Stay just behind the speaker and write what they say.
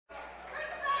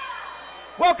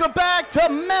Welcome back to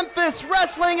Memphis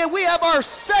Wrestling, and we have our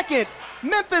second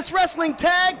Memphis Wrestling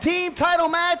Tag Team title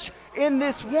match in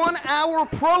this 1 hour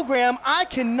program. I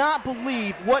cannot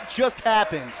believe what just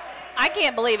happened. I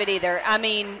can't believe it either. I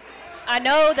mean, I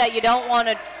know that you don't want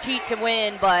to cheat to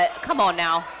win, but come on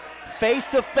now. Face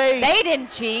to face. They didn't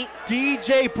cheat.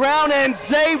 DJ Brown and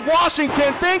Zay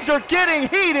Washington. Things are getting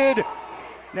heated.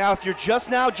 Now, if you're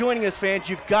just now joining us, fans,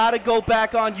 you've got to go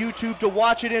back on YouTube to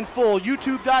watch it in full.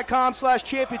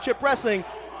 YouTube.com/Championship Wrestling.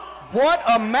 What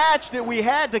a match that we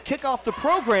had to kick off the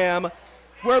program,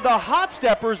 where the Hot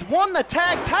Steppers won the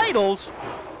tag titles,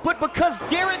 but because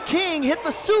Derrick King hit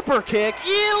the super kick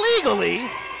illegally,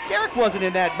 Derrick wasn't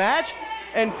in that match.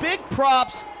 And big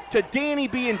props to Danny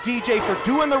B and DJ for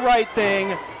doing the right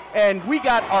thing. And we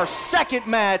got our second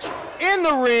match in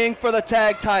the ring for the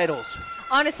tag titles.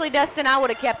 Honestly, Dustin, I would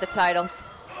have kept the titles.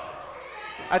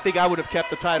 I think I would have kept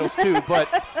the titles too, but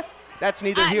that's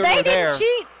neither here nor there. They didn't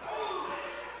cheat.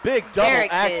 Big double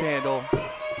Derrick axe did. handle.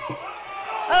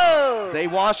 Oh. Zay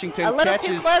Washington a little catches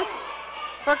too close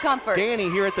for comfort. Danny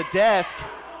here at the desk.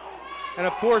 And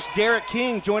of course, Derrick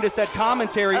King joined us at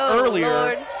commentary Oh, earlier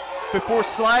Lord. before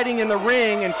sliding in the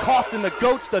ring and costing the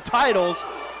GOATs the titles.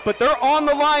 But they're on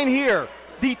the line here.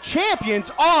 The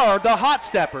champions are the Hot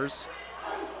Steppers.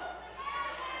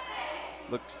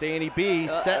 Looks Danny B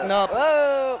setting up.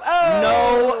 Whoa.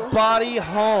 Oh. Nobody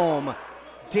home.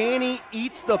 Danny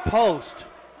eats the post.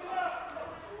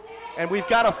 And we've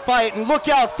got a fight. And look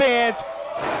out, fans.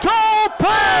 Tope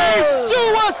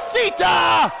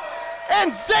Suicida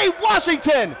and Zay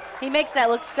Washington. He makes that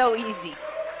look so easy.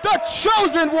 The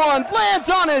chosen one lands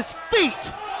on his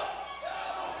feet.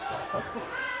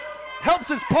 Helps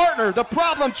his partner, the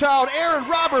problem child, Aaron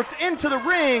Roberts, into the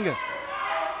ring.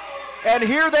 And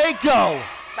here they go.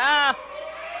 Ah.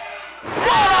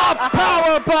 What a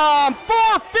power bomb!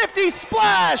 450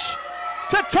 splash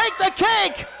to take the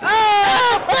cake.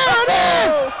 And there it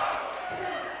is.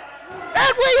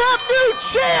 And we have new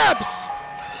champs.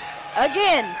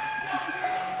 Again.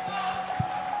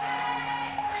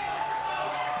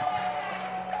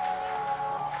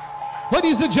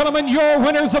 Ladies and gentlemen, your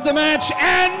winners of the match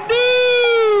and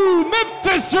new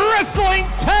Memphis Wrestling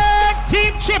Tag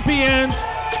Team Champions,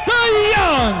 the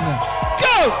Young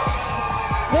Goats.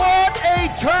 What a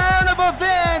turn of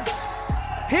events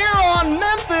here on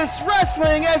Memphis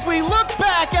Wrestling as we look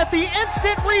back at the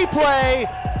instant replay.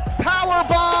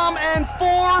 Powerbomb and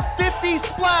 450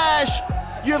 splash.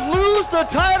 You lose the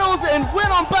titles and win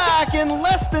them back in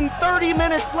less than 30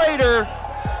 minutes later.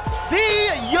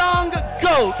 The Young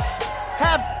Goats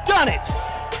have done it.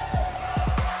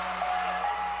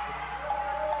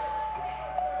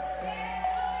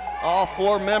 All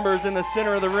four members in the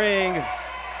center of the ring.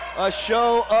 A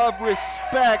show of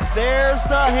respect. There's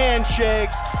the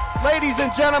handshakes. Ladies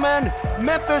and gentlemen,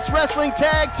 Memphis Wrestling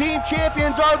Tag Team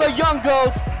Champions are the Young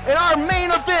Goats, and our main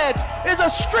event is a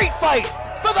street fight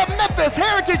for the Memphis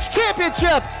Heritage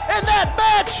Championship, and that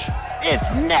match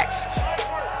is next.